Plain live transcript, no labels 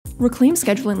Reclaim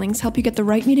scheduling links help you get the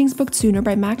right meetings booked sooner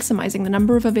by maximizing the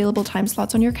number of available time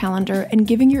slots on your calendar and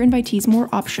giving your invitees more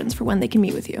options for when they can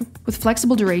meet with you. With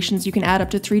flexible durations, you can add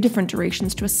up to 3 different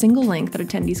durations to a single link that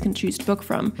attendees can choose to book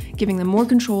from, giving them more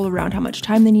control around how much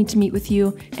time they need to meet with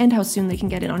you and how soon they can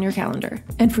get in on your calendar.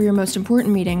 And for your most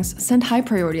important meetings, send high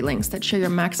priority links that share your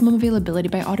maximum availability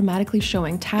by automatically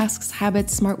showing tasks,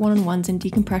 habits, smart one-on-ones, and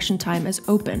decompression time as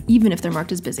open, even if they're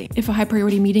marked as busy. If a high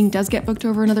priority meeting does get booked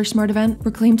over another smart event,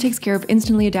 Reclaim takes care of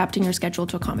instantly adapting your schedule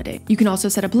to accommodate. You can also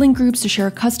set up link groups to share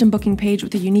a custom booking page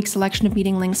with a unique selection of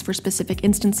meeting links for specific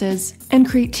instances, and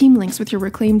create team links with your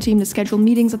Reclaim team to schedule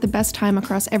meetings at the best time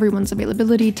across everyone's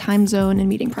availability, time zone, and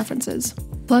meeting preferences.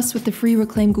 Plus, with the free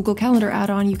Reclaim Google Calendar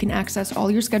add-on, you can access all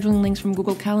your scheduling links from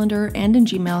Google Calendar and in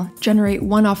Gmail, generate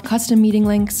one-off custom meeting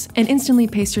links, and instantly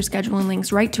paste your scheduling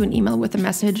links right to an email with a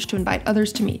message to invite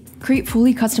others to meet. Create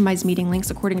fully customized meeting links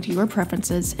according to your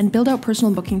preferences, and build out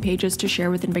personal booking pages to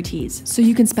share with invitees, so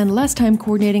you can spend less time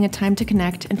coordinating a time to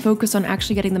connect and focus on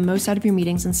actually getting the most out of your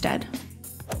meetings instead.